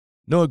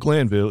Noah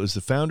Glanville is the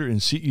founder and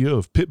CEO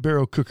of Pit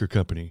Barrel Cooker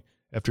Company.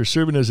 After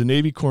serving as a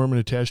Navy corpsman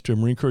attached to a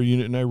Marine Corps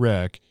unit in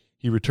Iraq,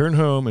 he returned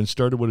home and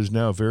started what is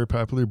now a very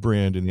popular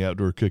brand in the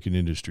outdoor cooking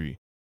industry.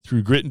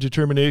 Through grit and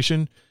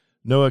determination,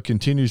 Noah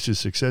continues to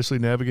successfully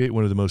navigate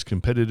one of the most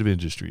competitive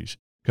industries.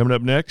 Coming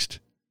up next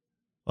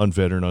on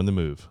Veteran on the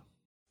Move.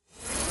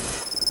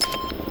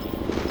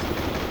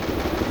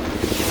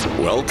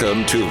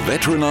 Welcome to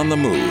Veteran on the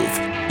Move.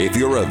 If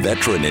you're a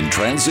veteran in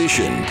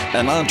transition,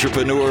 an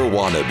entrepreneur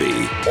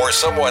wannabe, or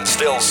someone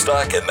still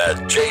stuck in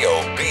that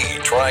JOB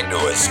trying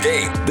to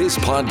escape, this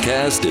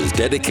podcast is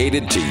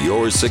dedicated to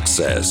your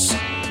success.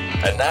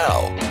 And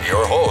now,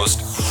 your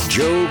host,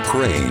 Joe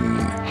Crane.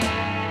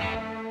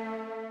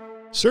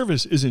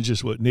 Service isn't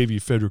just what Navy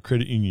Federal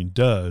Credit Union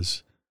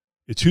does,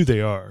 it's who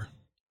they are.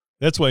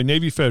 That's why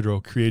Navy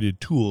Federal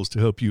created tools to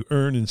help you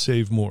earn and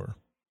save more.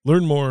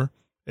 Learn more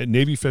at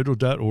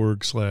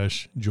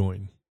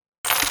NavyFederal.org/join.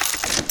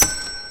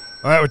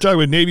 All right, we're talking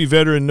with Navy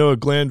veteran Noah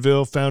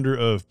Glanville, founder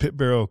of Pit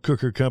Barrel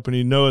Cooker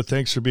Company. Noah,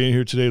 thanks for being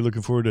here today.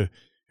 Looking forward to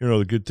hearing all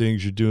the good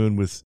things you're doing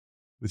with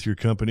your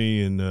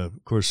company, and of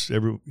course,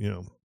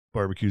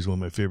 barbecue is one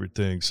of my favorite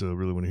things. So, I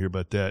really want to hear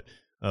about that.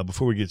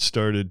 Before we get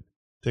started,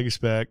 take us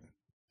back.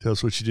 Tell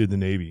us what you did in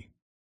the Navy.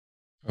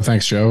 Well,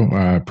 thanks, Joe.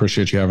 I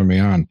appreciate you having me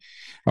on.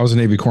 I was a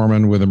Navy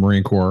corpsman with the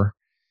Marine Corps.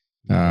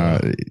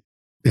 Had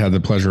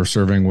the pleasure of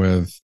serving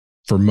with,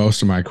 for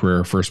most of my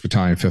career, 1st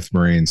Battalion, 5th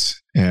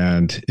Marines.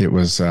 And it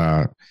was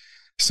some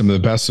of the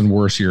best and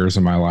worst years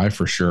of my life,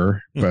 for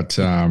sure, but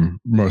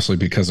mostly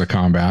because of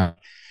combat.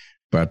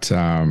 But,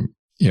 an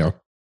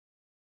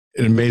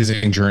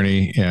amazing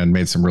journey, and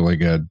made some really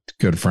good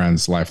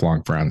friends,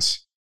 lifelong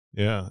friends.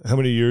 Yeah. How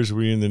many years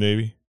were you in the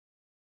Navy?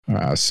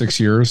 6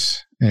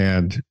 years,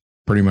 and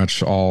pretty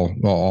much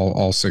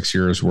all 6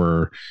 years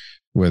were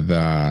with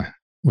the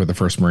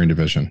 1st Marine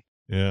Division.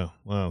 Yeah.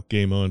 Wow.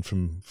 Game on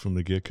from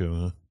the get-go,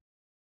 huh?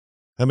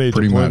 How many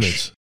pretty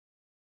deployments?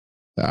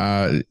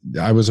 Much.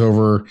 I was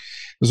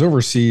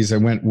overseas. I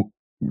went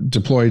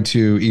deployed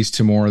to East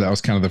Timor. That was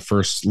kind of the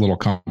first little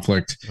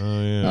conflict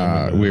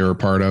we were a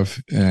part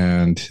of.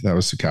 And that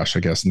was, I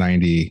guess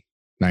 90,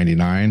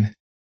 99.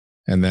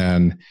 And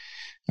then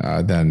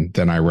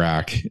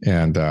Iraq,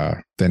 and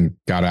then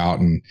got out,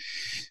 and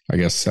I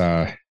guess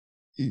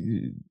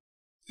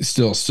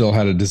still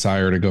had a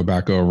desire to go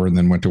back over, and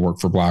then went to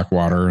work for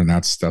Blackwater, and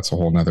that's a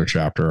whole nother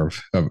chapter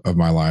of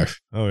my life.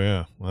 Oh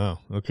yeah. Wow.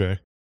 Okay.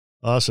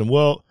 Awesome.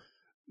 Well,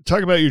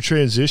 talk about your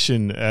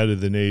transition out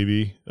of the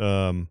Navy.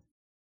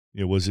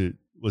 Was it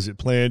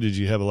planned? Did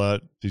you have a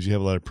lot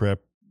of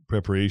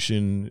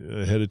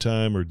preparation ahead of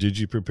time, or did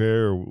you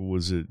prepare, or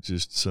was it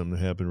just something that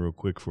happened real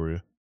quick for you?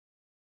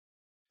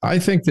 I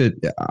think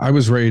that I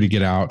was ready to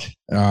get out.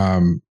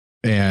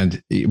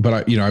 But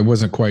I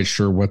wasn't quite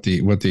sure what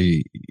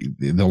the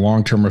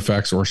long-term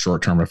effects or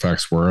short-term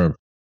effects were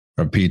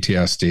of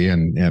PTSD.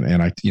 And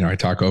I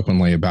talk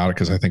openly about it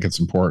because I think it's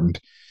important.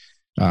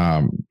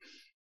 I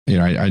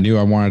knew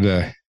I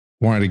wanted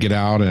to get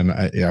out, and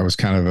I was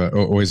kind of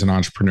always an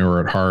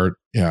entrepreneur at heart.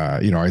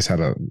 I always had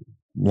a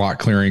lot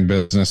clearing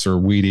business or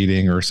weed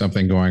eating or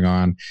something going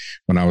on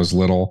when I was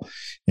little,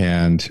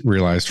 and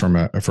realized from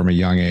a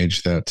young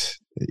age that,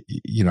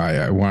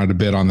 I wanted to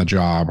bid on the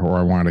job, or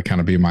I wanted to kind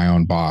of be my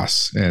own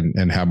boss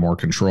and have more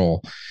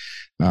control.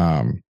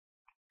 When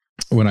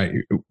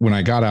I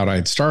got out, I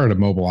had started a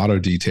mobile auto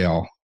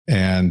detail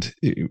and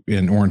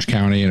in Orange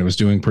County, and it was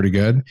doing pretty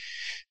good.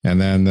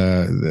 And then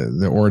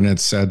the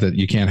ordinance said that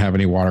you can't have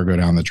any water go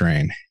down the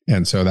drain.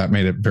 And so that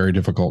made it very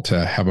difficult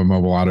to have a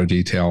mobile auto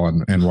detail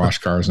and wash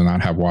cars and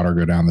not have water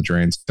go down the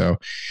drains. So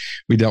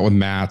we dealt with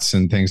mats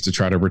and things to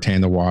try to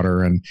retain the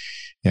water, and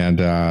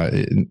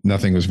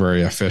nothing was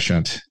very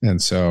efficient.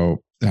 And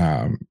so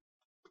got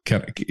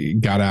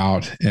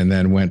out, and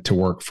then went to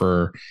work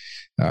for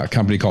a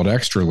company called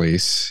Extra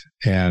Lease.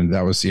 And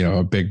that was,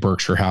 a big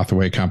Berkshire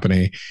Hathaway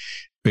company,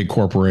 big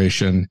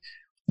corporation.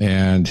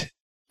 And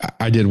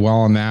I did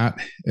well on that.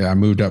 I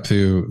moved up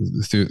through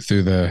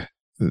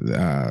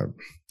the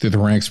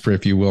ranks,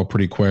 if you will,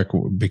 pretty quick.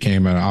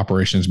 Became an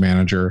operations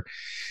manager,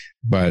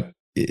 but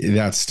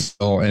that's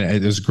still, and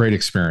it was a great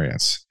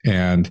experience.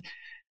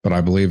 But I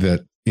believe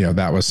that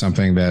that was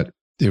something that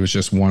it was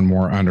just one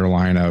more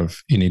underline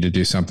of, you need to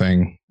do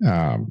something.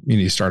 You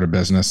need to start a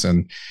business,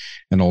 and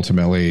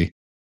ultimately,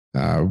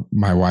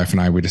 my wife and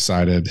I, we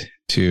decided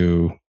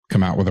to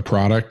come out with a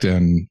product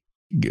and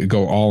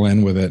go all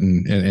in with it,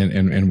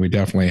 and we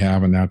definitely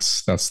have, and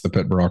that's the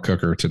Pit Barrel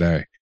Cooker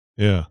today.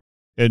 Yeah.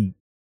 And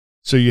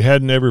so you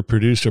hadn't ever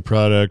produced a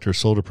product or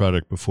sold a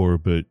product before,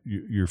 but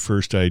your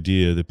first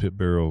idea, the Pit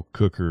Barrel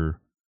Cooker,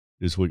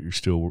 is what you're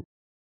still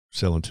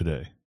selling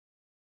today.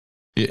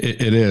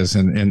 It is,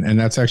 and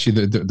that's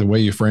actually the way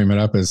you frame it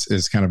up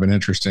is kind of an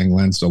interesting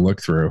lens to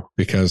look through,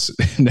 because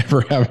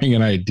never having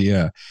an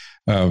idea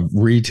of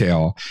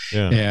retail,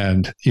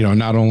 and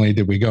not only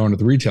did we go into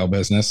the retail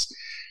business,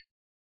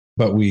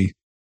 but we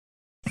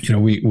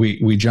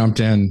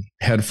jumped in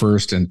head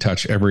first and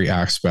touched every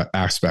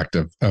aspect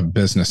of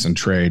business and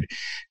trade,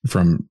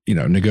 from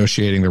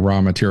negotiating the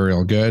raw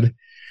material good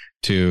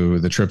to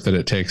the trip that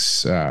it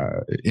takes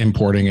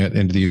importing it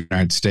into the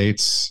United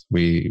States.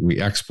 We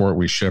export,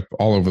 we ship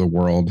all over the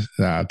world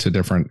to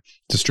different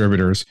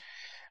distributors.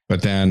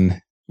 But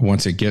then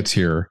once it gets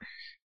here,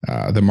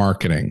 the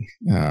marketing,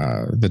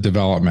 the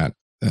development,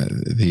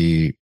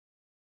 the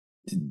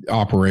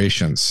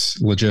operations,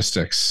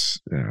 logistics,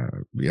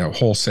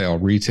 wholesale,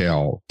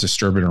 retail,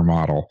 distributor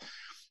model,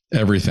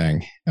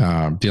 everything,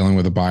 dealing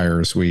with the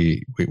buyers,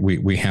 we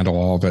handle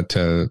all of it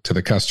to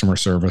the customer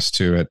service,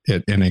 to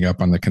it ending up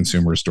on the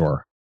consumer's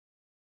door.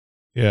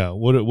 Yeah,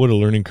 what a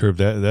learning curve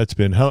that's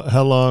been.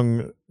 How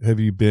long have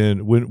you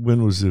been?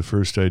 When was the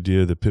first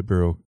idea of the pit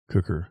barrel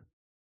cooker?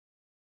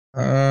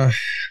 I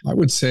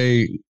would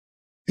say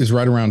is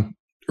right around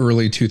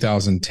early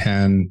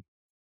 2010,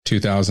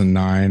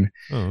 2009.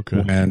 Oh,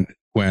 okay.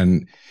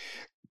 When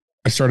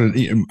I started,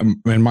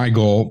 and my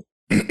goal,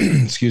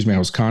 excuse me, I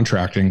was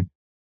contracting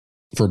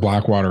for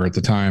Blackwater at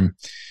the time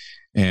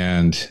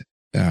and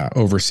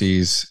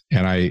overseas.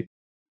 And I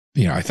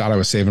thought I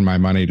was saving my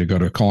money to go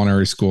to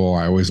culinary school.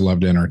 I always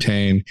loved to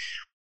entertain,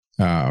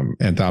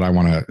 and thought I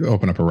want to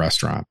open up a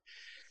restaurant.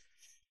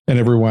 And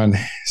everyone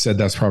said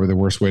that's probably the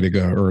worst way to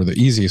go, or the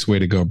easiest way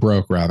to go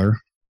broke, rather.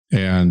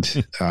 And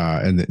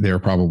they're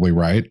probably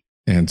right.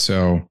 And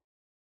so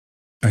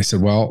I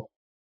said, well,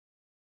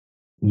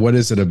 what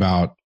is it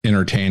about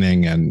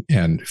entertaining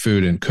and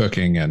food and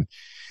cooking and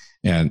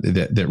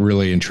that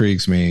really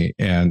intrigues me?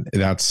 And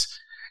that's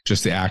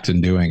just the act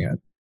in doing it.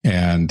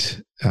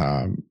 And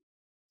I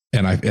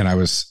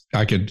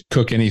could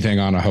cook anything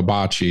on a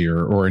hibachi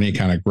or any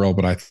kind of grill,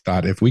 but I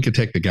thought if we could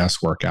take the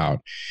guesswork out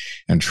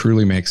and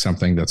truly make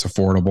something that's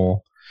affordable,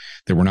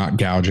 that we're not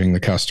gouging the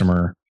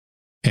customer,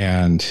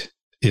 and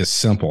is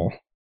simple.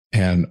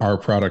 And our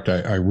product,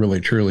 I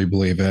really truly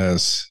believe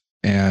is.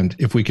 And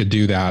if we could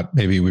do that,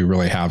 maybe we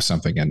really have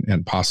something,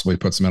 and possibly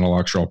put some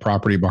intellectual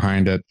property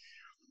behind it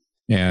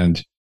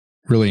and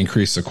really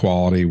increase the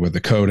quality with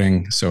the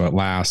coating so it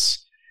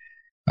lasts.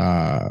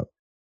 What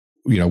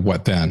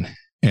then?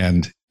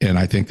 And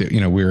I think that,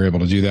 we were able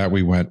to do that.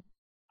 We went,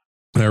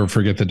 I'll never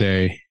forget the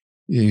day,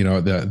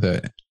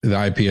 the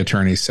IP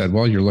attorney said,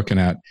 well, you're looking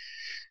at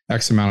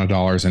X amount of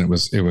dollars. And it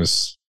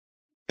was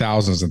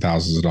thousands and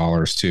thousands of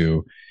dollars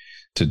to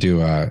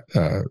do a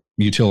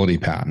utility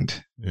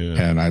patent. Yeah.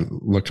 And I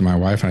looked at my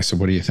wife and I said,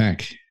 what do you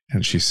think?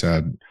 And she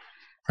said,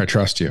 I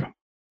trust you.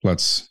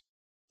 Let's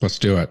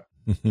do it.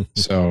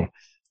 So,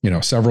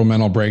 several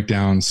mental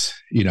breakdowns,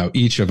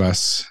 each of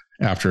us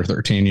after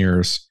 13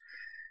 years.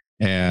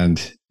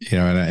 And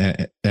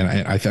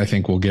I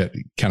think we'll get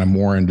kind of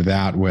more into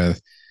that with,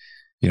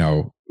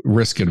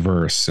 risk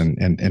adverse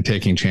and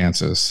taking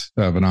chances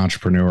of an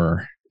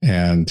entrepreneur,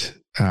 and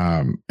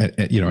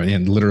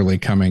literally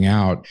coming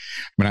out.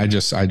 I mean, I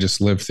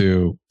just lived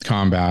through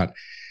combat,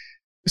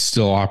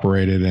 still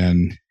operated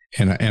in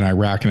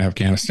Iraq and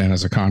Afghanistan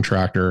as a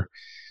contractor.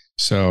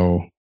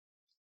 So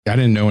I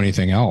didn't know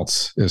anything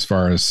else as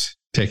far as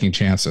taking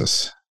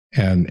chances.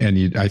 And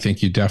I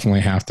think you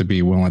definitely have to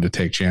be willing to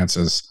take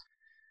chances,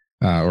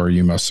 or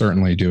you most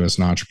certainly do as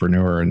an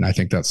entrepreneur. And I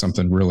think that's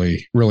something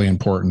really, really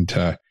important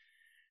to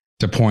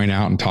point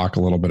out and talk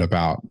a little bit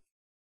about.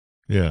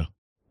 Yeah.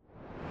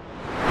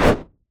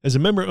 As a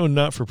member-owned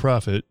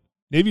not-for-profit,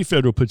 Navy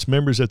Federal puts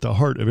members at the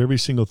heart of every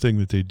single thing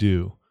that they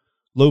do.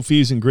 Low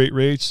fees and great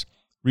rates,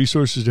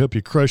 resources to help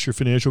you crush your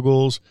financial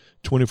goals,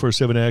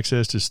 24/7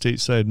 access to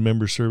stateside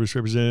member service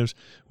representatives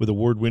with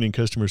award-winning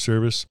customer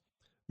service.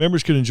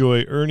 Members can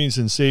enjoy earnings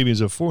and savings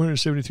of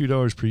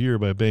 $473 per year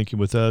by banking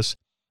with us,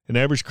 an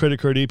average credit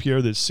card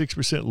APR that's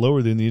 6%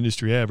 lower than the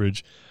industry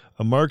average,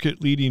 a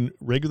market-leading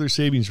regular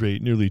savings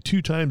rate nearly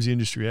 2 times the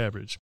industry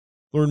average.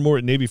 Learn more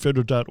at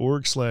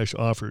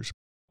NavyFederal.org/offers.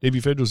 Navy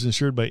Federal is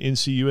insured by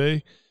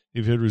NCUA.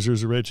 Navy Federal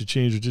reserves the right to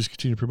change or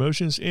discontinue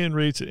promotions and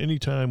rates at any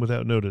time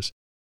without notice.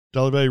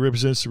 Dollar value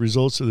represents the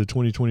results of the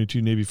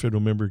 2022 Navy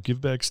Federal Member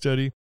Giveback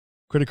Study.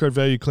 Credit card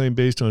value claim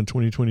based on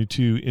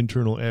 2022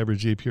 internal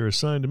average APR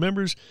assigned to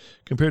members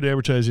compared to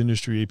advertised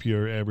industry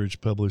APR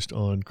average published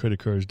on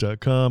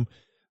creditcards.com.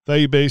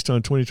 Value based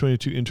on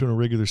 2022 internal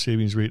regular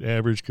savings rate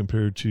average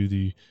compared to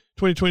the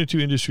 2022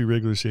 industry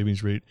regular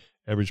savings rate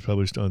average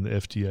published on the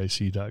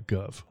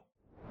FDIC.gov.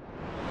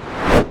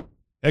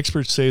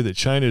 Experts say that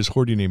China is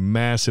hoarding a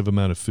massive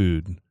amount of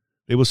food.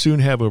 They will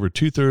soon have over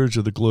 2/3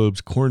 of the globe's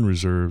corn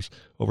reserves,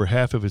 over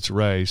half of its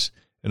rice,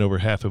 and over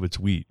half of its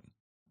wheat.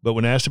 But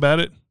when asked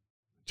about it,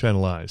 China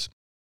lies.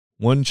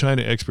 One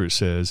China expert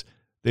says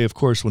they, of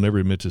course, will never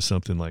admit to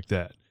something like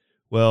that.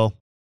 Well,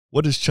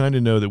 what does China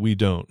know that we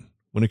don't?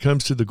 When it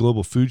comes to the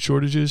global food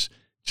shortages,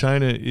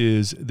 China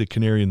is the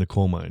canary in the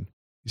coal mine.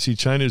 You see,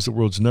 China is the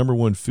world's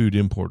 #1 food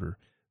importer.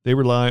 They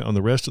rely on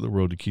the rest of the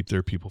world to keep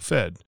their people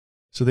fed.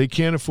 So they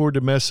can't afford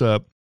to mess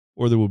up,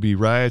 or there will be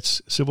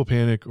riots, civil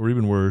panic, or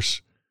even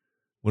worse,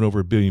 when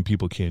over 1 billion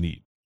people can't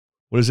eat.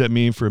 What does that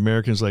mean for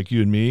Americans like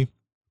you and me?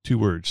 2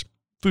 words: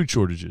 food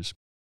shortages.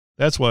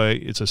 That's why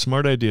it's a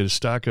smart idea to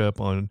stock up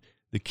on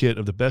the kit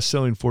of the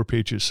best-selling 4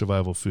 Patriots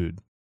survival food.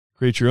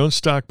 Create your own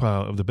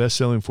stockpile of the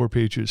best-selling 4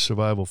 Patriots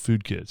survival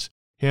food kits,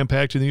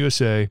 hand-packed in the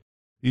USA,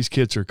 These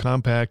kits are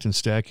compact and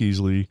stack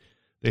easily.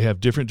 They have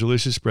different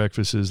delicious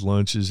breakfasts,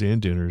 lunches,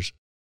 and dinners.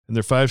 And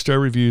their 5-star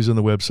reviews on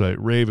the website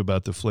rave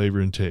about the flavor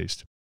and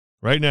taste.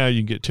 Right now, you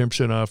can get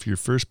 10% off your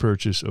first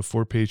purchase of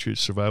 4Patriots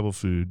survival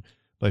food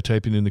by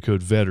typing in the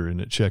code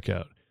VETERAN at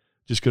checkout.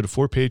 Just go to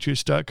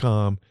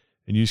 4patriots.com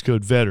and use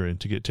code VETERAN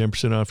to get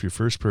 10% off your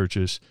first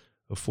purchase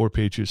of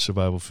 4Patriots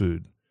survival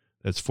food.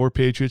 That's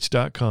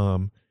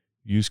 4patriots.com.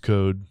 Use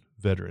code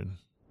VETERAN.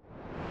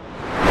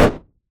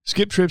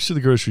 Skip trips to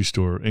the grocery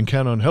store and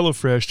count on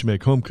HelloFresh to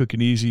make home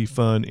cooking easy,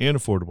 fun, and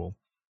affordable.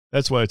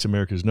 That's why it's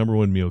America's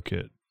 #1 meal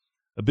kit.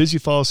 A busy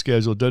fall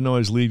schedule doesn't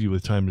always leave you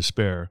with time to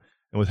spare.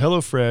 And with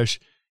HelloFresh,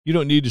 you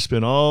don't need to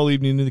spend all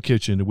evening in the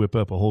kitchen to whip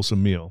up a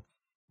wholesome meal.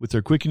 With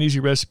their quick and easy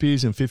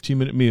recipes and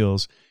 15-minute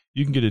meals,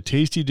 you can get a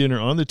tasty dinner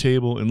on the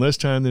table in less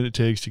time than it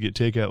takes to get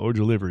takeout or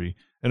delivery.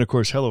 And of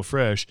course,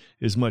 HelloFresh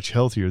is much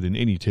healthier than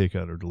any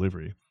takeout or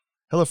delivery.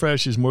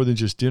 HelloFresh is more than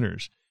just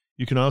dinners.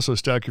 You can also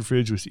stock your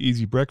fridge with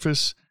easy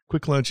breakfasts,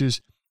 quick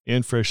lunches,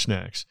 and fresh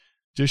snacks.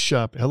 Just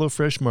shop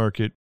HelloFresh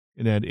Market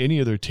and add any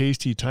other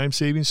tasty,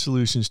 time-saving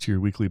solutions to your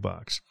weekly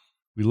box.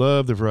 We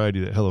love the variety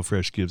that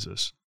HelloFresh gives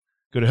us.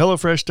 Go to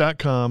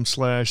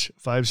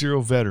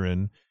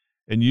HelloFresh.com/50veteran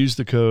and use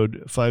the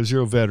code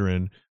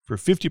 50veteran for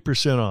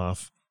 50%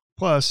 off,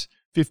 plus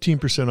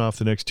 15% off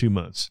the next 2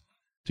 months.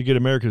 To get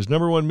America's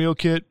 #1 meal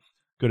kit,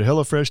 go to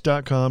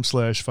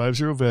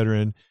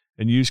HelloFresh.com/50veteran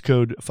and use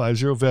code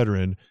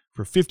 50veteran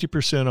for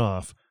 50%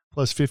 off,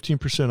 plus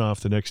 15% off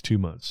the next 2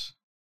 months.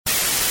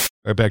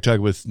 All right, back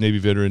talking with Navy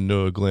veteran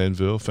Noah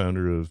Glanville,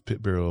 founder of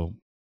Pit Barrel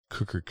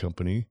Cooker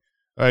Company.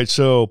 All right,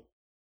 so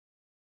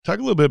talk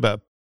a little bit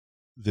about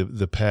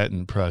the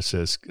patent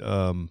process.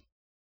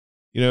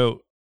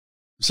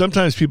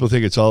 Sometimes people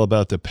think it's all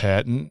about the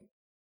patent,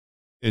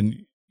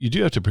 and you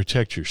do have to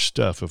protect your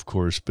stuff, of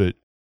course, but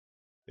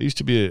I used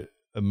to be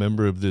a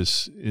member of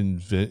this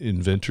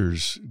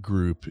inventors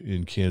group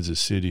in Kansas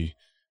City.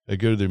 I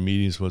go to their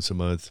meetings once a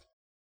month,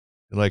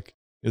 and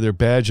their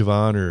badge of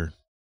honor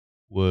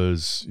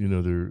was,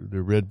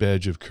 their red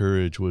badge of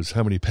courage was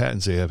how many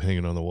patents they have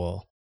hanging on the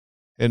wall.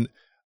 And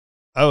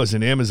I was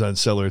an Amazon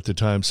seller at the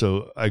time,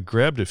 so I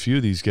grabbed a few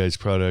of these guys'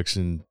 products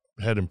and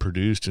had them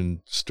produced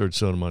and started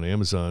selling them on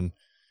Amazon.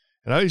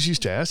 And I always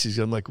used to ask these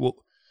guys, I'm like,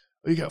 well,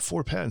 you got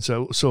 4 patents.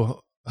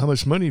 So how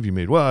much money have you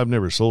made? Well, I've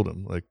never sold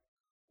them.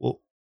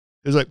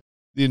 It's like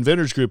the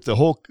inventors group,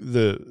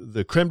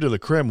 the creme de la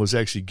creme was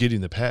actually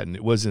getting the patent.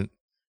 It wasn't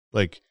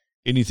like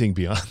anything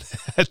beyond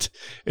that.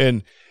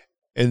 And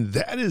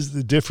that is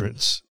the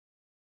difference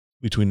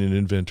between an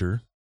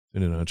inventor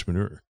and an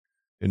entrepreneur.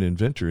 An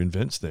inventor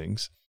invents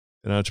things.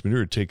 An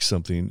entrepreneur takes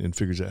something and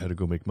figures out how to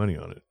go make money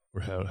on it,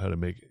 or how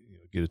to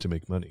get it to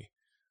make money.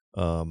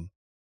 And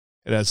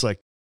that's I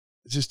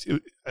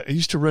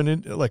used to run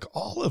into,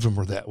 all of them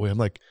were that way. I'm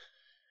like,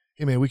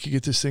 hey man, we could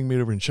get this thing made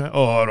over in China.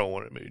 Oh, I don't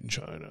want it made in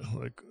China.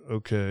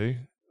 Okay.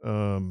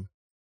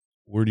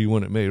 Where do you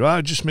want it made? Well,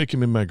 I just make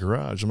them in my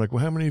garage. I'm like,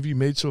 well, how many have you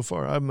made so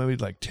far? I've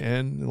made 10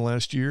 in the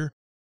last year.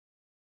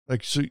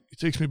 So it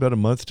takes me about a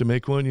month to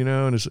make one,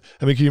 and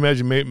can you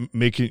imagine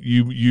making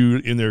you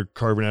in there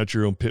carving out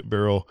your own pit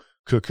barrel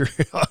cooker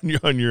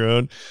on your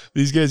own?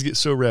 These guys get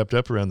so wrapped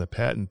up around the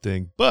patent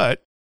thing.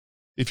 But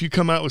if you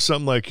come out with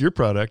something like your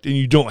product and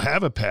you don't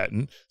have a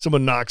patent,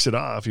 someone knocks it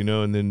off,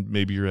 and then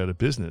maybe you're out of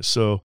business.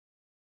 So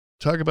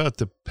talk about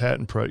the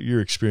your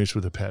experience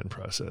with the patent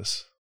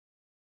process.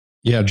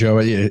 Yeah,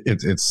 Joe,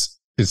 it's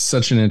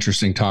such an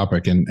interesting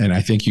topic. And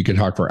I think you could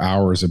talk for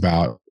hours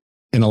about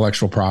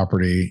intellectual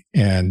property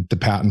and the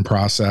patent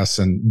process.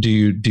 And do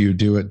you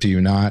do it? Do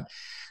you not?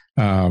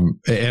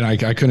 And I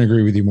couldn't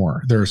agree with you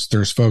more.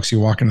 There's folks, you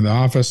walk into the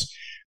office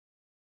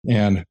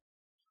and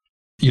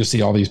you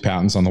see all these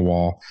patents on the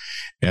wall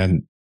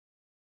and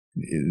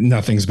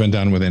nothing's been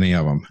done with any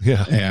of them.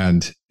 Yeah.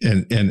 And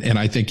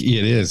I think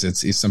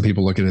it's some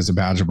people look at it as a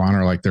badge of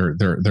honor, like they're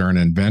an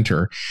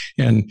inventor,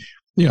 and,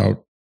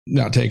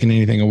 not taking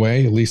anything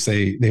away. At least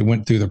they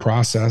went through the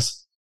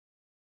process.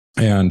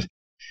 And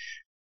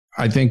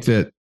I think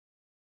that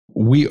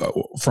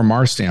from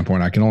our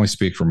standpoint, I can only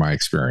speak from my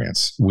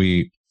experience.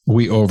 We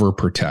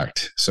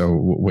overprotect. So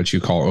what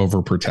you call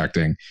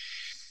overprotecting,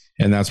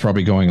 and that's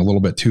probably going a little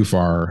bit too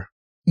far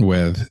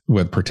with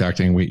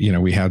protecting.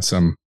 We had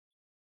some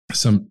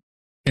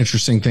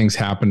interesting things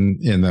happen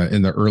in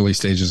the early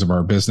stages of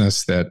our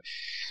business that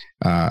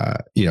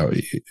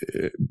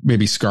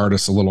maybe scarred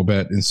us a little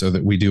bit, and so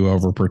that we do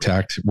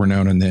overprotect. We're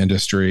known in the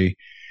industry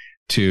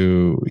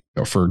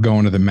for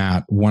going to the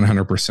mat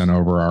 100%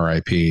 over our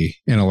IP,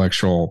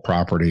 intellectual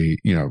property,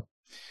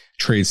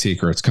 trade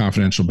secrets,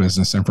 confidential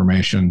business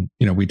information.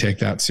 We take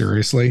that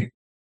seriously.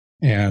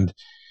 And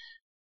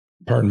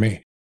pardon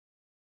me,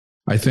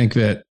 I think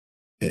that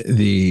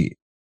I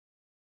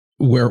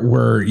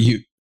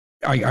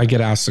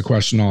get asked the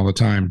question all the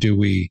time,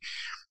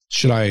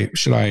 should I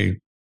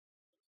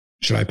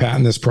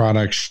patent this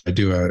product? Should I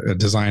do a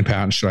design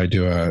patent? Should I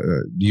do a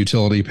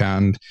utility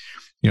patent?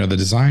 The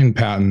design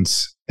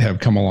patents have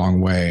come a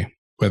long way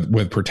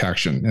with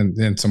protection,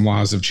 and some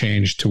laws have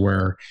changed to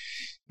where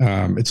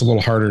It's a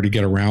little harder to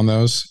get around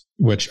those,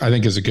 which I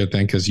think is a good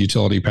thing because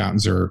utility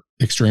patents are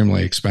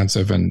extremely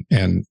expensive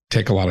and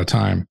take a lot of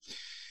time.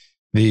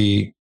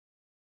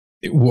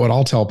 What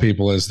I'll tell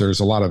people is there's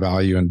a lot of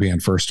value in being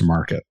first to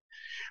market.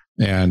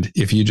 And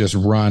if you just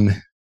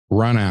run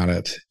at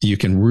it, you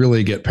can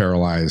really get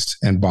paralyzed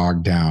and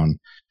bogged down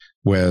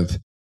with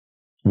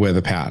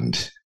a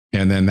patent.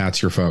 And then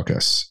that's your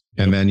focus.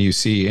 And then you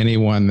see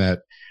anyone that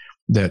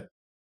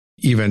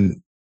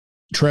even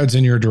treads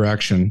in your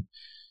direction,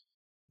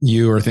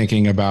 you are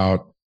thinking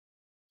about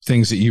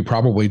things that you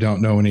probably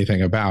don't know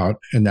anything about.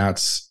 And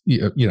that's,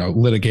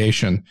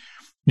 litigation.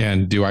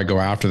 And do I go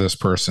after this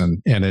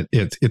person? And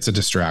it's a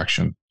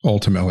distraction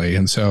ultimately.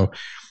 And so,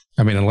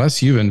 I mean,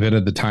 unless you've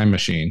invented the time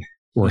machine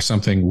or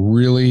something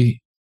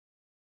really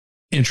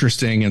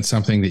interesting and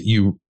something that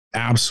you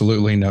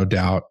absolutely no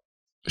doubt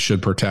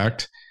should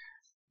protect,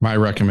 my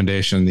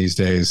recommendation these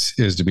days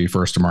is to be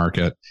first to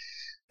market,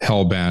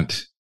 hell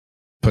bent,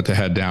 put the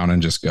head down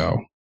and just go.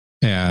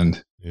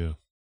 And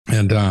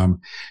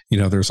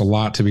there's a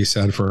lot to be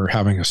said for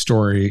having a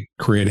story,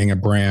 creating a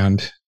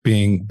brand,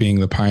 being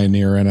the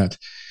pioneer in it,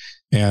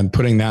 and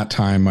putting that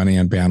time, money,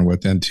 and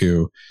bandwidth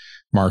into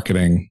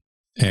marketing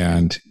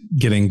and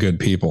getting good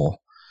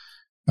people.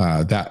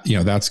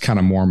 That's kind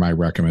of more my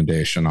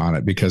recommendation on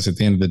it, because at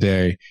the end of the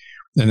day,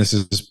 and this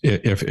is,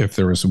 if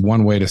there was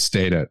one way to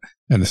state it,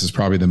 and this is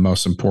probably the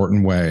most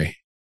important way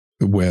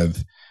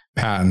with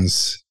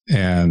patents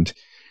and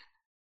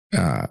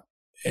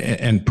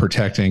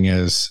protecting,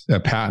 is a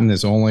patent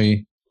is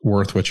only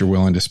worth what you're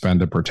willing to spend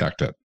to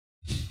protect it.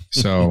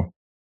 So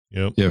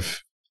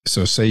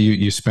say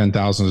you spend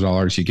thousands of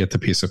dollars, you get the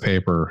piece of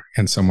paper,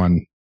 and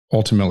someone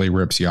ultimately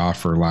rips you off,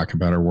 for lack of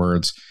better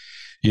words,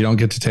 you don't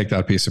get to take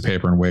that piece of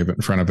paper and wave it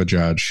in front of a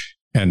judge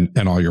and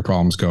all your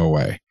problems go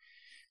away.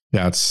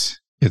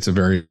 It's a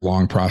very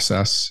long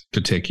process,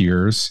 could take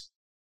years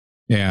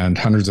and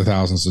hundreds of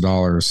thousands of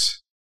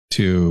dollars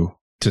to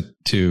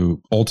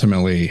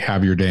ultimately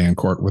have your day in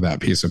court with that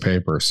piece of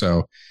paper.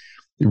 So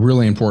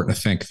really important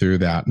to think through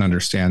that and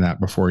understand that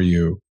before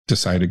you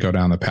decide to go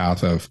down the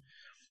path of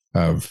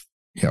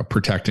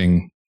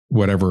protecting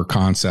whatever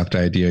concept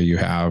idea you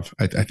have.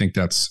 I think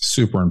that's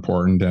super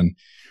important. And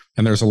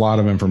there's a lot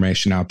of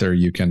information out there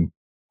you can,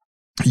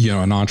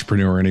 an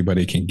entrepreneur,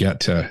 anybody can get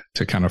to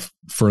kind of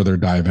further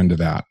dive into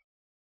that.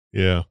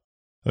 Yeah.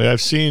 I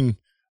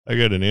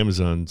got an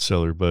Amazon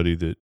seller buddy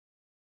that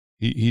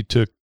he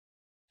took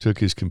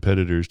his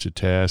competitors to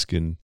task,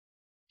 and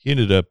he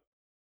ended up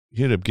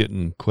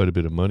getting quite a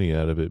bit of money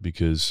out of it,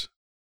 because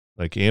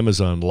like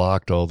Amazon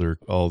locked all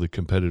the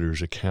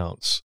competitors'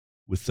 accounts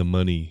with the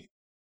money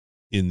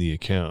in the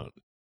account,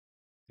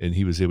 and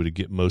he was able to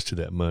get most of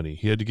that money.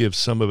 He had to give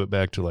some of it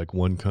back to like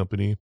one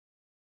company,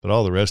 but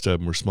all the rest of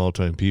them were small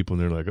time people,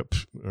 and they're like, oh,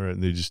 all right,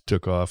 and they just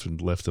took off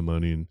and left the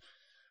money. And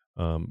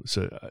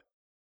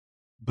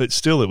but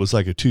still, it was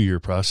like a 2-year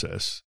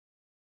process,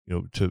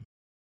 to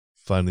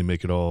finally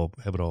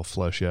have it all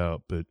flush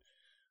out. But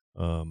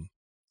and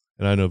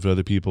I know of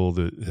other people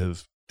that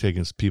have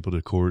taken people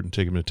to court and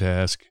taken them to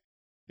task,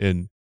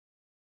 and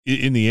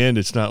in the end,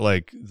 it's not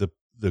like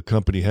the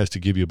company has to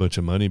give you a bunch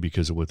of money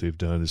because of what they've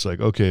done. It's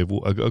like, okay,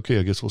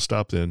 I guess we'll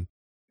stop then.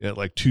 At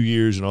like 2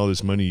 years and all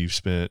this money you've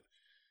spent,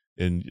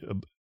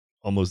 and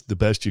almost the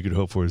best you could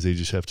hope for is they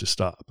just have to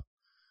stop.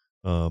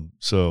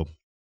 So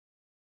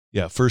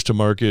yeah, first to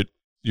market,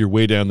 you're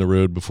way down the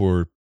road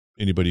before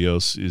anybody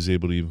else is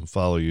able to even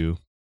follow you.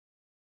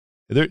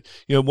 There,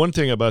 one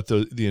thing about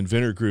the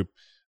Inventor Group,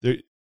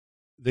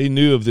 they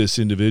knew of this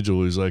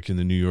individual who's like in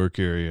the New York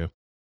area,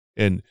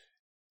 and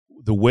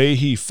the way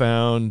he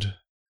found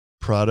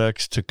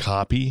products to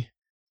copy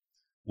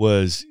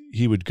was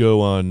he would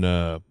go on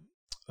I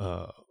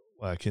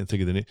can't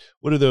think of the name.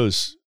 What are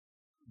those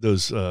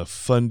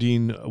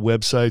funding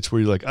websites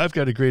where you're like, I've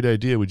got a great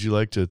idea, would you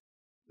like to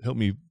help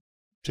me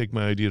take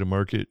my idea to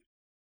market?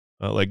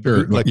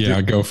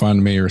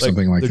 GoFundMe or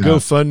something like that. The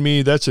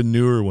GoFundMe, that's a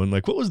newer one.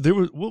 Like what was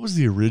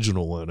the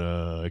original one?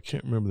 I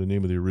can't remember the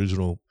name of the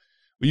original.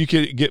 Well, you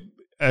could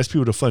ask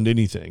people to fund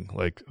anything.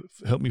 Like,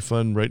 help me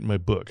fund writing my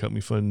book. Help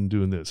me fund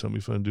doing this. Help me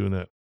fund doing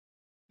that.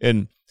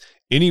 And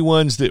any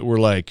ones that were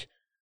like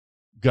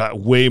got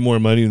way more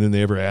money than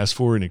they ever asked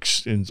for,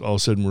 and all of a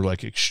sudden were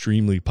like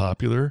extremely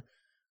popular.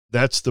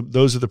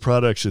 Those are the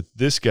products that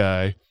this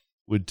guy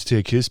would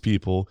take his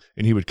people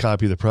and he would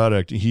copy the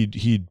product.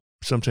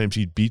 Sometimes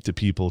he'd beat the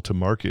people to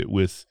market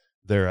with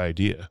their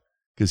idea,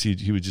 because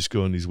he would just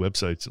go on these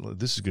websites and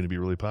this is going to be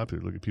really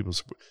popular. Look at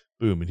people's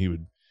boom, and he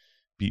would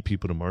beat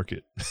people to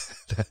market.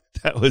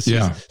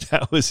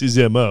 that was his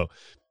MO.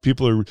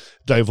 People are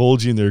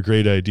divulging their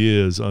great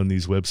ideas on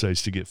these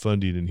websites to get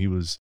funding, and he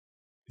was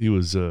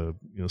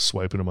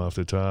swiping them off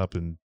the top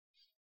and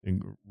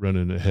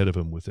running ahead of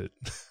them with it.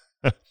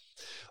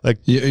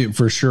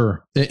 For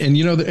sure. And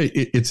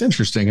it's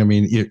interesting. I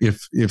mean,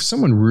 if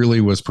someone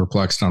really was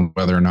perplexed on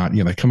whether or not,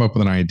 they come up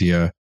with an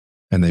idea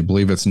and they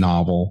believe it's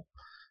novel,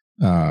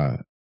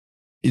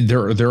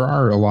 there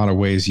are a lot of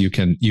ways you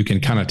can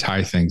kind of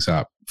tie things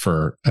up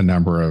for a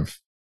number of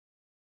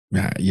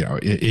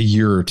a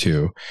year or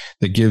two,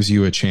 that gives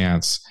you a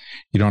chance.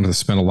 You don't have to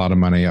spend a lot of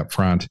money up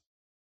front.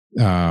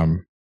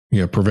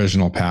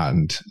 Provisional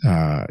patent,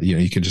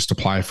 you can just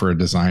apply for a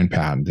design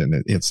patent,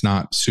 and it's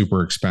not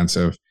super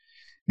expensive.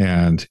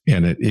 And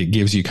it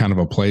gives you kind of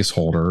a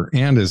placeholder,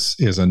 and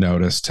is a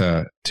notice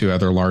to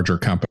other larger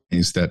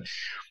companies that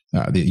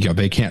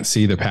they can't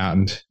see the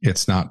patent.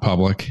 It's not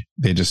public.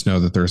 They just know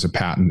that there's a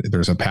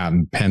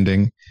patent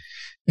pending,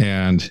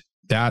 and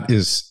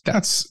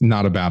that's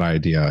not a bad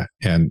idea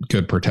and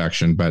good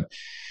protection. But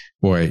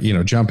boy,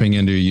 jumping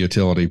into a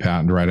utility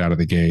patent right out of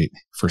the gate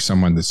for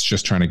someone that's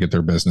just trying to get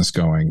their business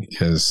going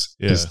is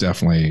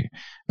definitely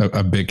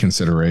a big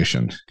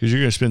consideration. Because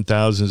you're going to spend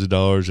thousands of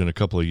dollars in a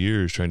couple of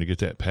years trying to get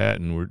that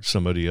patent, where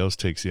somebody else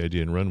takes the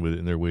idea and run with it,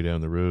 and they're way down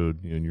the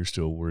road, and you're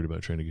still worried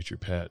about trying to get your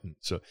patent.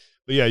 So,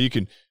 but yeah, you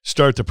can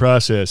start the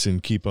process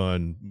and keep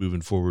on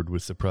moving forward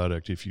with the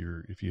product if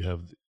you're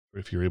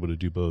able to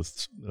do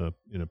both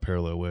in a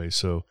parallel way.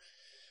 So,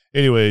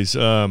 anyways,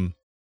 enough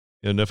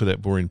of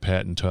that boring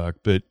patent talk.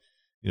 But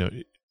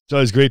it's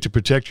always great to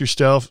protect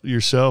yourself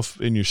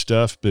and your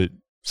stuff, but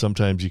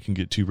sometimes you can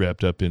get too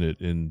wrapped up in it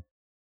and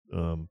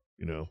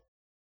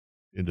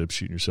end up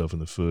shooting yourself in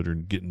the foot or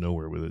getting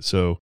nowhere with it.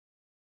 So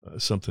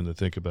something to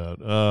think about.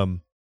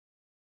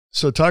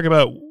 So talk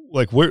about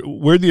like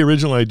where'd the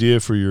original idea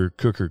for your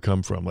cooker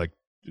come from? Like,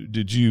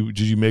 did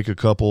you make a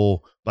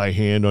couple by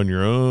hand on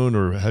your own,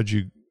 or how'd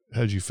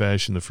you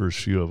fashion the first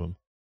few of them?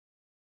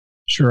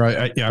 Sure.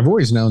 I've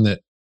always known that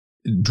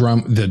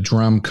the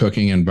drum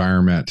cooking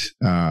environment,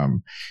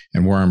 and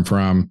where I'm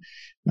from,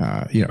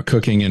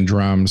 cooking in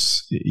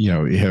drums,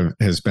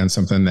 has been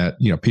something that,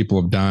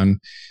 people have done.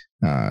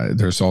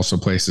 There's also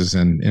places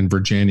in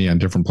Virginia and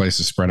different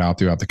places spread out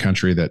throughout the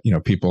country that,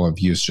 people have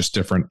used just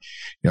different,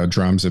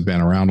 drums have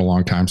been around a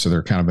long time. So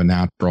they're kind of a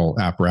natural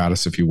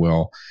apparatus, if you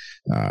will,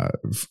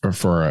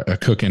 for a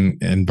cooking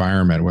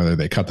environment, whether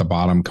they cut the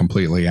bottom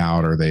completely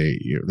out or they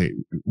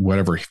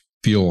whatever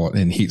fuel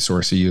and heat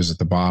source you use at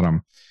the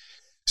bottom.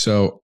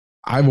 So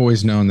I've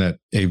always known that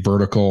a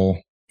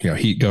vertical,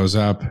 heat goes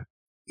up,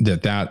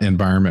 that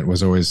environment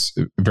was always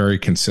very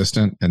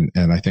consistent. And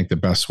I think the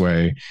best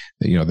way,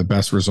 the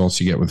best results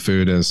you get with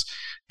food is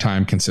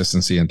time,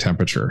 consistency, and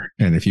temperature.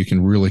 And if you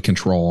can really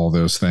control all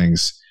those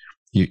things,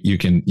 you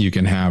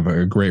can have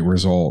a great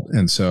result.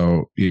 And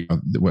so,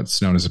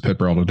 what's known as a pit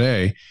barrel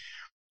today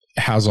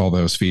has all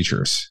those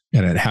features,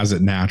 and it has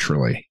it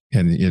naturally.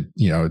 And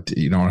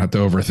you don't have to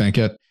overthink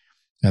it.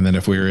 And then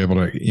if we were able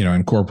to,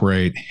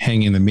 incorporate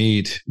hanging the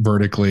meat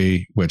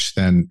vertically, which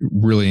then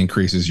really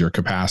increases your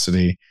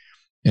capacity,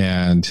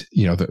 and,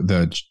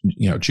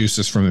 the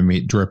juices from the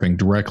meat dripping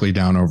directly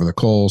down over the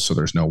coals. So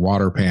there's no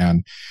water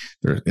pan.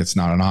 It's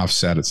not an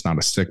offset. It's not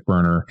a stick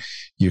burner.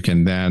 You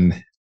can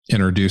then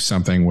introduce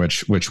something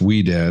which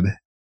we did,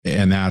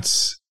 and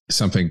that's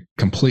something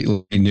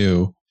completely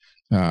new.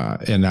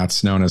 And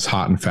that's known as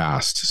hot and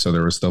fast. So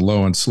there was the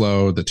low and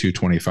slow, the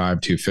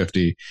 225,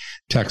 250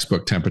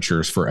 textbook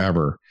temperatures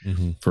forever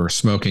for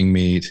smoking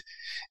meat,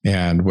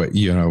 and what,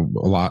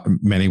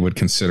 many would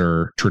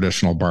consider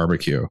traditional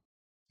barbecue.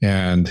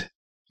 And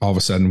all of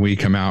a sudden we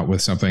come out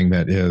with something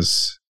that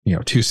is,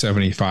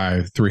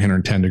 275,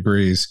 310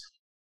 degrees.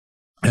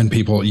 And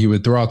people, you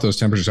would throw out those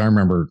temperatures. I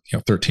remember,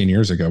 13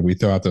 years ago, we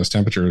throw out those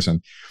temperatures,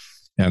 and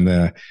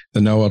the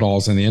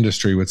know-it-alls in the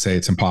industry would say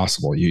it's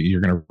impossible.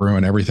 You're going to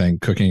ruin everything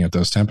cooking at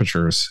those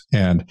temperatures.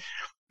 And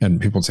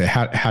people would say,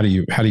 how do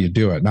you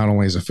do it? Not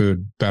only is the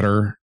food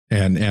better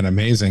and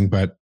amazing,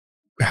 but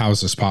how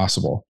is this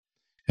possible?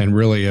 And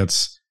really,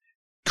 it's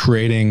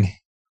creating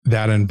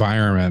that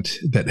environment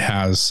that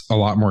has a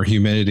lot more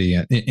humidity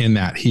in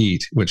that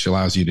heat, which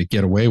allows you to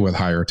get away with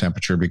higher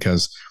temperature,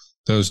 because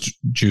those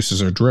juices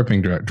are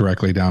dripping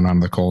directly down on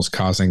the coals,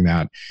 causing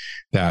that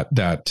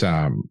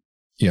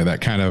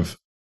kind of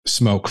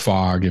smoke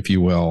fog, if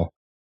you will,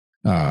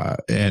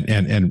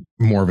 and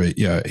more of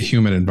a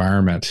humid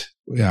environment.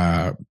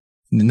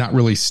 Not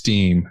really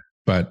steam,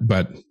 but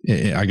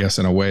I guess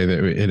in a way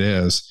that it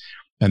is,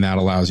 and that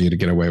allows you to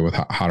get away with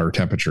hotter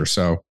temperature.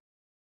 So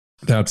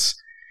that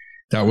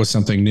was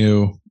something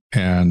new,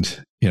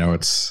 and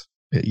it's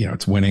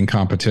winning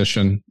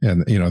competition,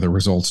 and the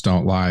results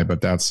don't lie.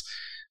 But that's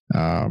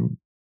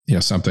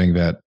something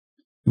that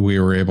we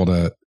were able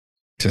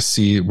to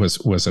see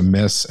was a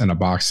miss and a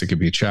box that could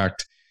be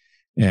checked.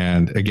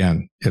 And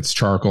again, it's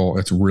charcoal,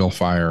 it's real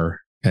fire,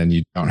 and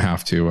you don't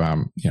have to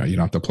you don't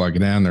have to plug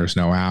it in. There's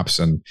no apps,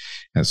 and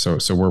so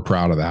we're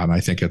proud of that. And I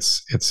think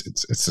it's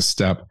a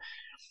step.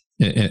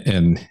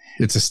 And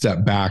it's a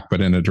step back,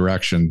 but in a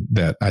direction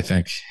that I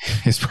think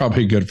is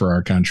probably good for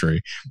our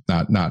country.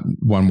 Not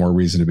one more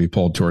reason to be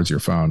pulled towards your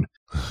phone.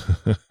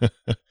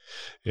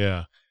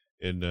 Yeah,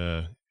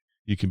 and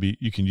you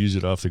can use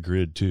it off the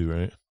grid too,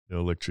 right? No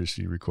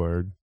electricity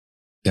required.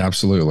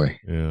 Absolutely.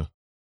 Yeah.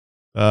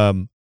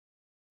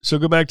 So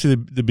go back to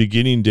the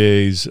beginning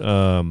days.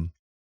 Were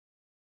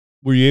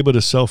you able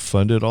to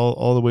self-fund it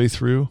all the way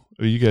through?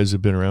 You guys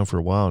have been around for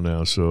a while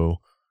now, so.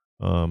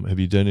 Have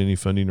you done any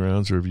funding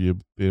rounds, or have you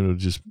been able to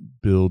just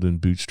build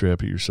and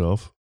bootstrap it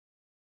yourself?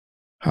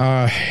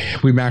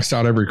 We maxed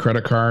out every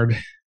credit card.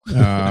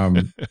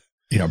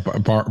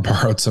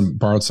 Borrowed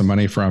some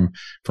money from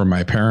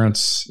my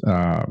parents.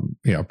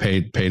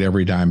 Paid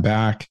every dime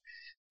back,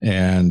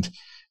 and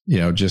we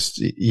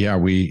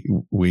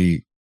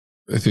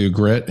through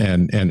grit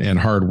and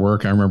hard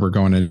work. I remember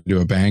going into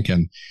a bank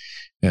and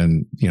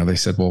they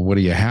said, "Well, what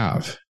do you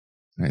have?"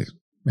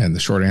 And the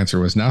short answer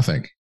was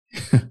nothing.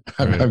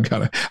 I've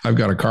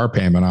got a car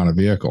payment on a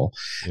vehicle,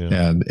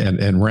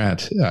 and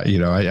rent. I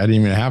didn't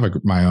even have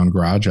my own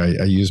garage.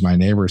 I used my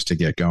neighbors to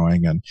get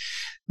going, and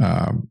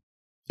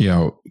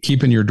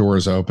keeping your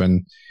doors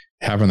open,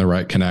 having the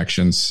right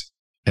connections,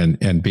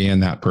 and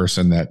being that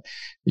person that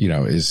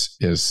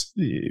is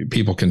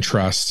people can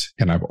trust.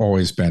 And I've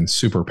always been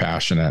super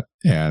passionate,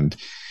 and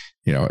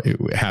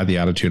had the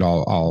attitude,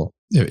 I'll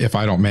if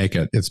I don't make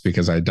it, it's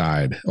because I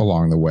died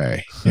along the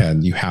way.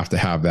 And you have to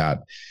have that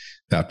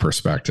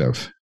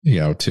perspective,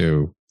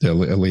 to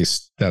at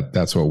least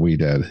that's what we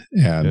did.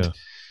 And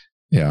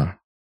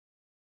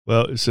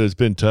Well, so it's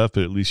been tough,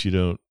 but at least you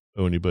don't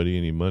owe anybody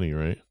any money,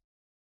 right?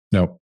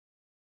 Nope.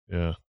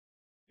 Yeah.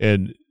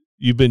 And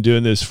you've been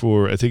doing this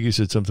for, I think you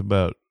said something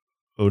about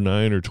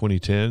 2009 or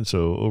 2010.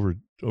 So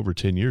over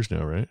 10 years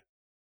now, right?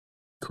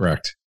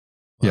 Correct.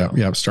 Wow.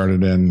 Yeah.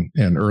 Started in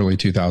early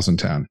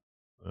 2010.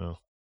 Wow.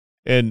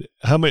 And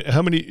how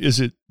many, is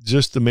it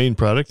just the main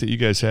product that you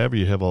guys have, or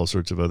you have all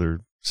sorts of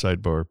other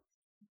sidebar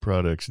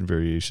products and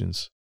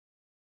variations?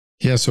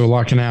 Yeah. So a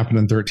lot can happen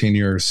in 13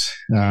 years.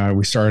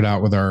 We started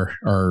out with our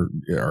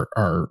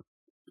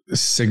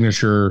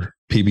signature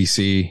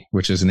PBC,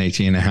 which is an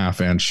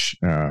 18.5 inch,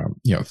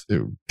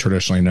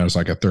 traditionally known as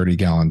like a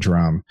 30-gallon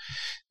drum.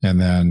 And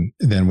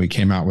then we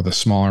came out with a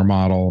smaller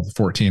model,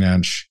 14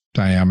 inch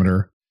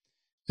diameter.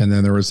 And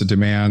then there was a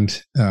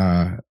demand,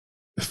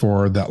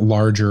 for that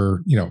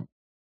larger,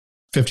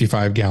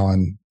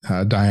 55-gallon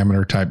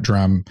diameter type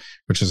drum,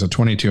 which is a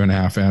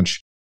 22.5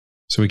 inch.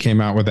 So we came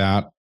out with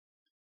that.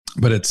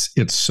 But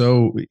it's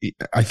so,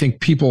 I think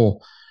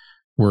people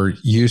were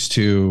used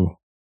to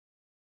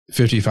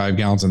 55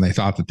 gallons and they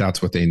thought that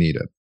that's what they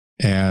needed.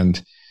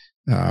 And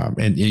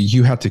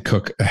you had to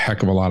cook a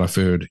heck of a lot of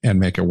food and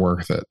make it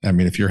worth it. I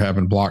mean, if you're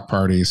having block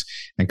parties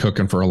and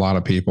cooking for a lot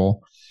of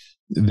people,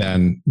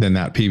 then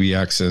that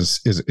PBX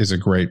is a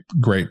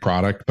great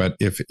product. But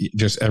if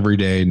just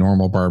everyday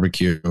normal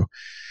barbecue,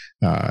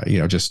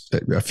 just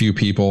a few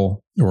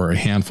people or a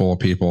handful of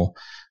people,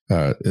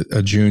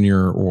 a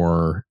junior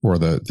or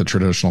the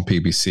traditional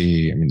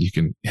PBC, I mean, you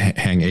can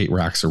hang 8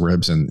 racks of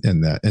ribs in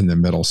the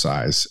middle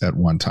size at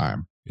one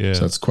time. Yeah.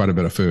 So it's quite a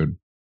bit of food.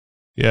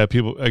 Yeah.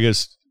 I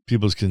guess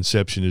people's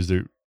conception is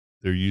they're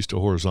used to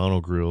horizontal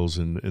grills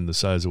and the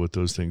size of what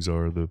those things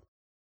are, the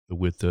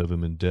width of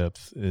them and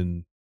depth.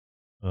 And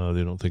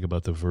they don't think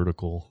about the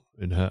vertical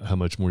and how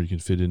much more you can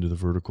fit into the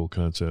vertical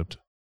concept.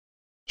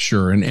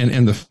 Sure.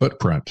 And the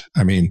footprint.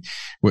 I mean,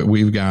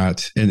 we've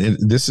got, and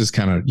this is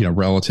kind of,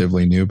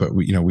 relatively new, but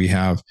we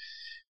have,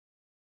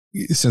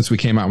 since we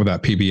came out with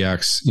that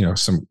PBX,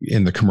 some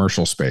in the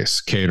commercial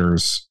space,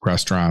 caterers,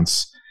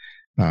 restaurants,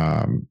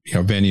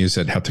 venues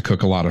that have to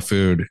cook a lot of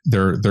food,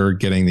 they're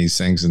getting these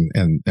things.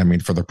 And I mean,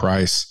 for the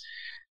price,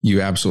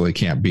 you absolutely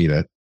can't beat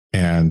it.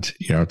 And,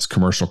 it's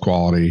commercial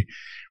quality.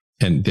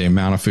 And the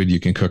amount of food you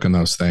can cook in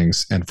those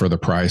things, and for the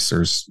price,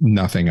 there's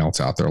nothing else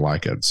out there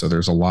like it. So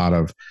there's a lot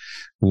of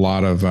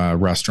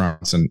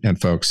restaurants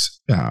and folks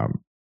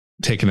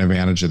taking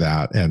advantage of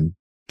that, and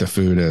the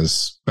food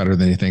is better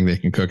than anything they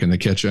can cook in the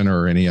kitchen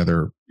or any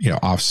other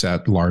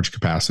offset large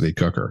capacity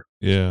cooker.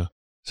 Yeah.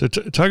 So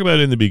talk about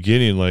it in the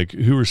beginning, like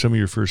who were some of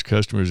your first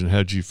customers and how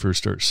did you first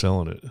start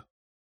selling it?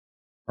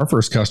 Our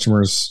first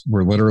customers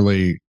were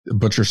literally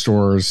butcher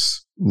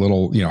stores,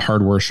 little,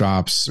 hardware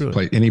shops,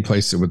 really? Any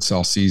place that would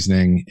sell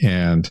seasoning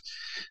and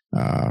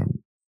a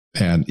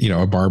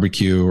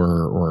barbecue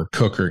or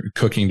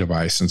cooking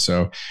device. And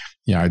so,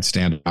 I'd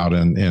stand out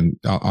and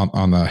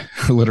on the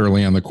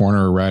literally on the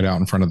corner right out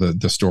in front of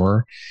the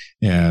store,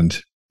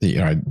 and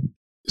I'd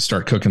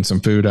start cooking some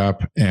food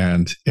up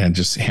and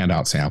just hand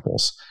out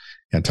samples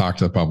and talk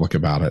to the public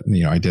about it.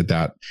 And, I did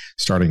that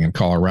starting in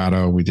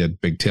Colorado. We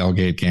did big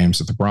tailgate games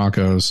at the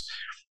Broncos,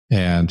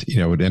 and,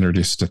 would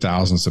introduce to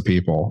thousands of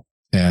people,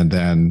 and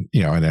then,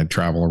 and then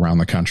travel around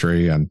the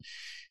country and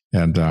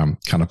kind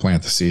of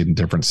plant the seed in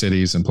different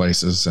cities and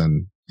places.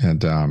 And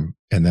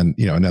then,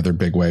 another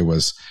big way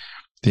was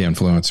the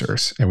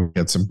influencers. And we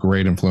had some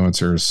great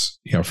influencers,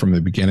 from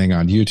the beginning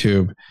on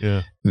YouTube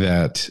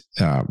that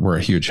were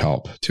a huge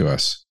help to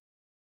us.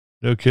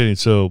 No kidding.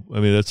 So,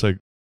 I mean, that's like,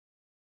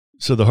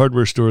 so the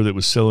hardware store that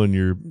was selling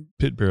your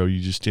pit barrel, you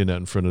just stand out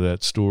in front of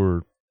that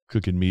store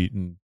cooking meat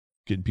and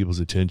getting people's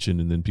attention,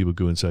 and then people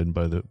go inside and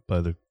buy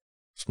the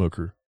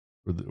smoker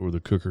or the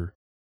cooker.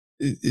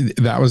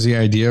 That was the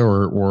idea,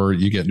 or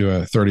you get into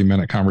a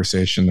 30-minute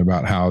conversation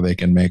about how they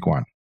can make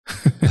one.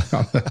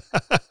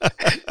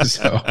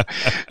 So,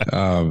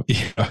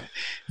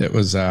 it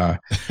was,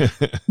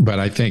 but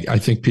I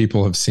think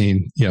people have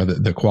seen,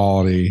 the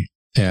quality,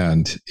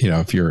 and,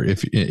 if you're,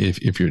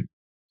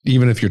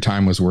 even if your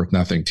time was worth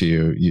nothing to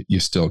you, you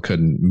still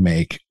couldn't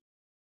make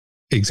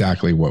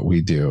exactly what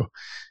we do,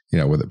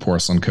 with it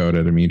porcelain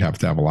coated. I mean, you'd have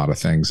to have a lot of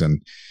things,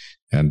 and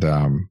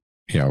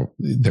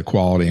the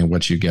quality and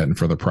what you get, and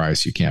for the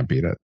price, you can't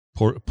beat it.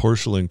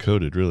 Porcelain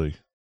coated, really?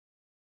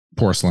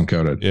 Porcelain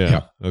coated. Yeah.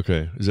 Yep.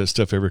 Okay. Does that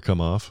stuff ever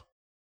come off?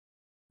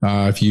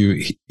 If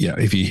you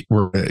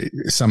were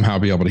somehow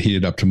be able to heat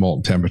it up to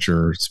molten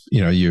temperature,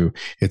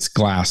 it's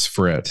glass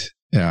frit.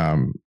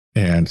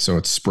 And so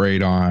it's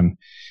sprayed on,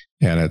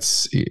 and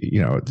it's,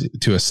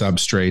 to a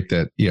substrate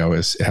that,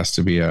 has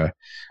to be a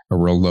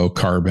real low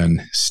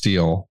carbon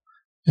steel,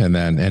 and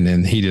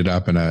then heated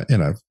up in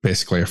a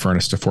basically a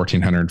furnace to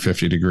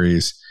 1450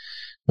 degrees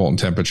molten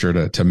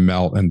temperature to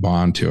melt and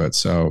bond to it.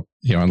 So,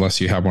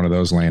 unless you have one of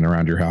those laying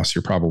around your house,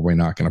 you're probably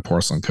not going to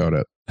porcelain coat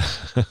it.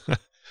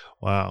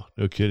 Wow.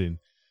 No kidding.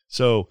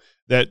 So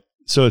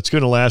it's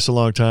going to last a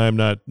long time,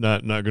 not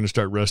going to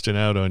start rusting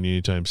out on you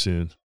anytime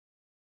soon.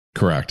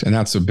 Correct. And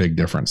that's a big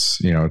difference.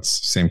 It's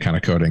same kind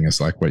of coating as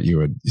like what you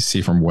would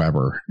see from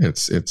Weber.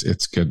 It's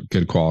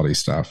good quality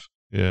stuff.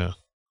 Yeah.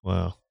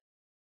 Wow.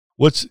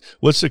 What's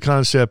the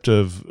concept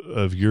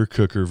of your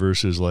cooker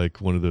versus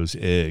like one of those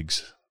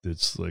eggs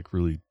that's like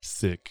really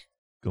thick,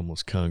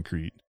 almost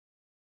concrete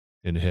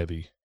and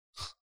heavy?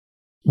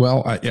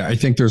 Well, I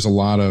think there's a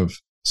lot of,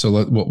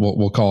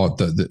 we'll call it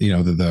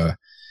the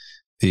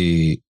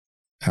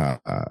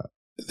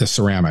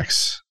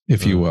ceramics,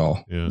 if you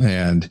will. Yeah.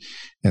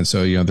 And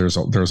so, there's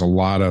a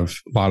lot of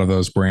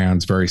those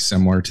brands very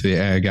similar to the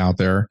egg out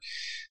there.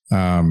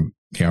 I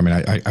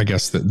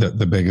guess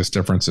the biggest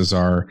differences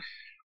are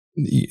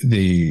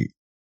the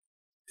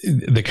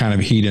kind of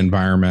heat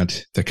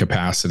environment, the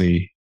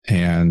capacity,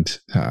 and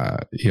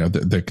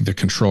the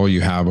control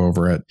you have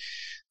over it.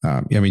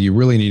 You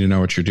really need to know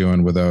what you're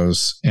doing with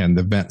those, and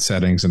the vent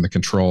settings and the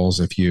controls.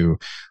 If you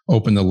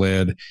open the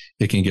lid,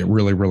 it can get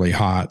really, really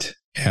hot.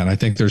 And I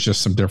think there's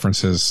just some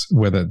differences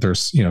with it.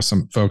 There's,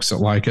 some folks that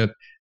like it,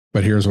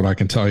 but here's what I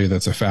can tell you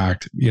that's a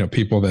fact.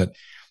 People that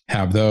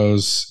have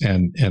those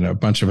and a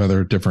bunch of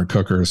other different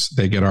cookers,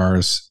 they get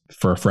ours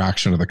for a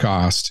fraction of the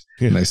cost.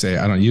 Yeah. And they say,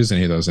 I don't use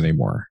any of those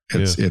anymore.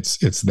 It's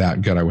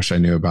that good. I wish I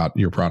knew about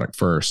your product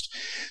first.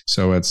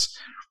 So it's,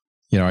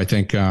 I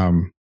think,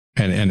 and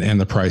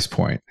the price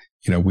point,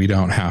 we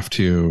don't have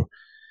to,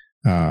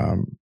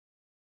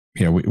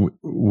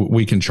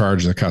 we can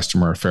charge the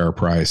customer a fair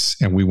price,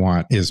 and we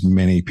want as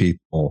many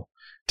people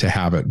to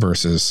have it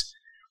versus,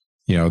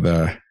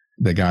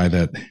 the guy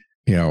that,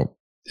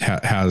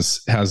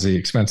 has the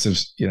expensive,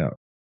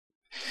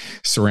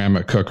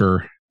 ceramic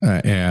cooker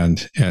and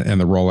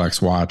the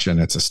Rolex watch, and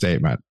it's a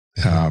statement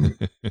on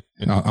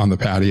the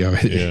patio.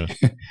 Yeah.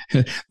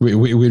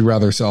 We'd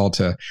rather sell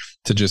to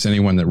just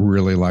anyone that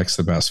really likes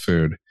the best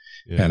food,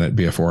 and it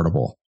be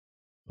affordable.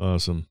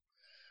 Awesome.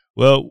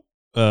 Well,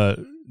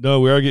 no,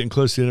 we are getting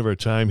close to the end of our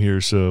time here,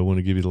 so I want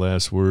to give you the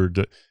last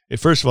word.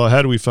 First of all,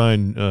 how do we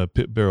find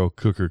Pit Barrel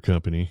Cooker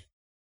Company?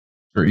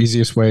 Our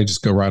easiest way,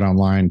 just go right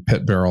online,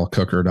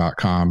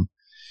 pitbarrelcooker.com.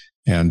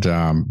 And,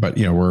 but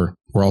we're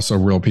also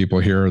real people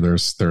here.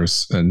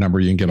 There's a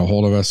number you can get a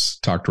hold of us,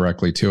 talk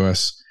directly to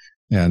us,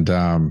 and,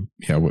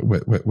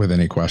 with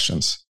any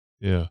questions.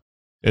 Yeah.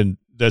 And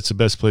that's the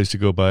best place to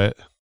go buy it.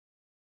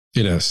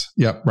 It is.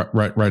 Yep.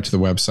 Right to the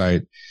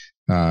website.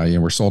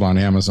 We're sold on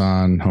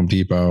Amazon, Home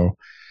Depot,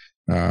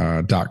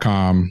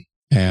 .com.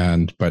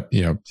 But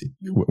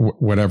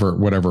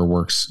whatever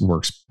works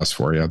best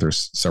for you.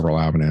 There's several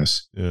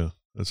avenues. Yeah.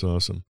 That's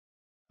awesome.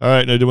 All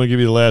right. And I do want to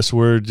give you the last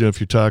word. If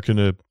you're talking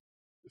to a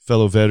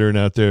fellow veteran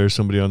out there,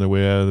 somebody on their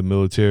way out of the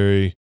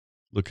military,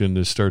 looking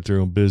to start their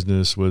own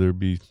business, whether it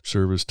be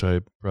service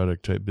type,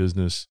 product type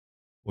business,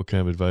 what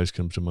kind of advice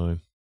comes to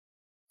mind?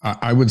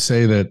 I would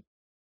say that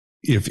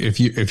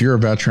if you're a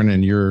veteran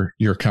and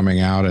you're coming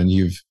out and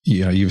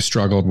you've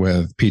struggled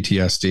with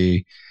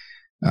PTSD,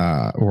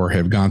 or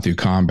have gone through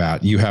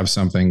combat, you have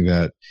something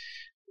that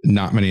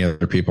not many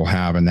other people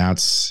have. And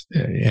that's,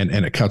 and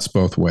it cuts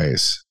both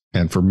ways.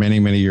 And for many,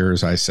 many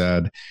years, I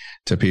said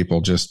to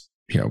people, just,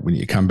 when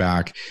you come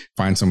back,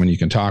 find someone you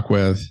can talk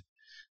with,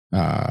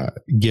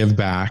 give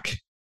back,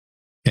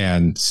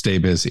 and stay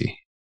busy.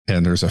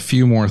 And there's a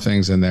few more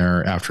things in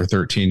there after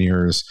 13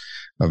 years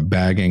of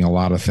bagging a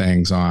lot of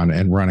things on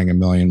and running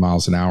 1,000,000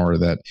 miles an hour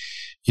that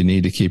you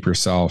need to keep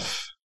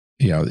yourself,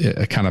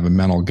 a kind of a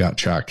mental gut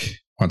check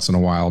once in a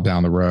while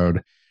down the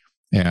road.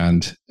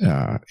 And,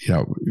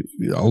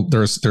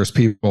 there's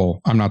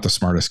people, I'm not the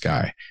smartest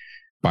guy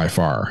by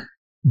far,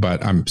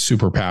 but I'm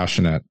super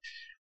passionate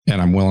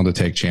and I'm willing to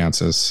take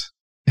chances.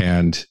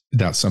 And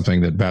that's something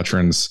that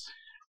veterans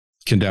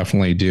can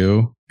definitely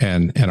do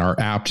and are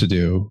apt to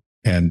do.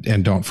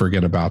 And don't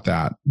forget about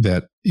that,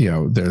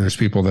 there's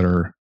people that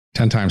are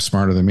 10 times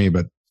smarter than me,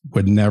 but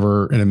would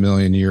never in a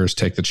million years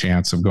take the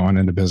chance of going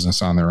into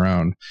business on their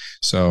own.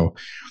 So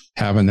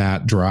having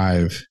that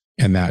drive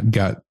and that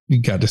gut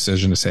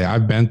decision to say,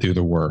 I've been through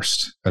the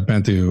worst. I've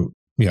been through,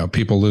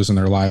 people losing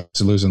their lives,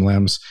 losing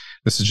limbs.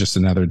 This is just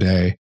another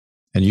day.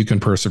 And you can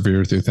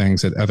persevere through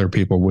things that other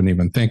people wouldn't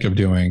even think of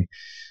doing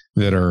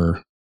that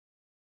are,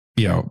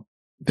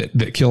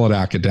 that kill it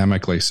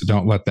academically. So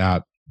don't let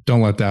that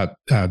don't let that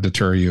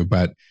deter you.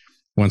 But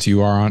once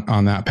you are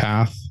on that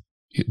path,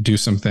 do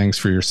some things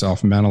for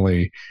yourself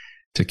mentally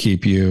to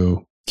keep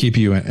you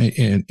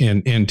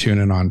in tune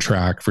and on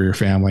track for your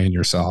family and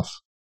yourself.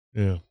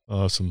 Yeah.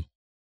 Awesome.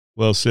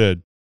 Well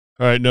said.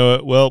 All right,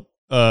 Noah. Well,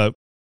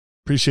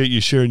 appreciate you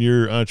sharing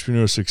your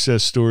entrepreneurial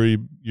success story.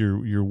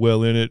 You're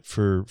well in it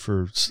for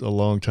a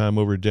long time,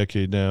 over a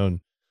decade now,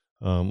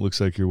 and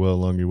looks like you're well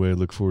along your way.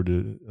 Look forward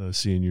to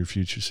seeing your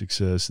future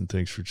success, and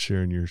thanks for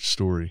sharing your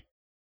story.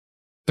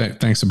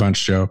 Thanks a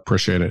bunch, Joe.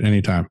 Appreciate it.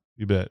 Anytime.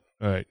 You bet.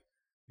 All right.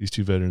 These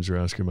two veterans are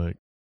Oscar Mike.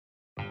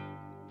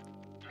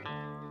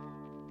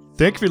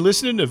 Thank you for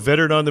listening to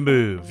Veteran on the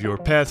Move, your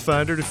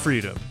pathfinder to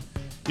freedom.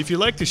 If you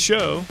like the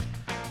show,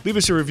 leave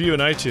us a review on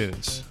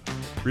iTunes.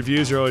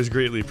 Reviews are always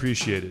greatly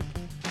appreciated.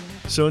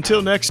 So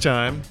until next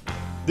time,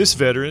 this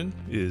veteran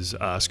is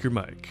Oscar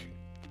Mike.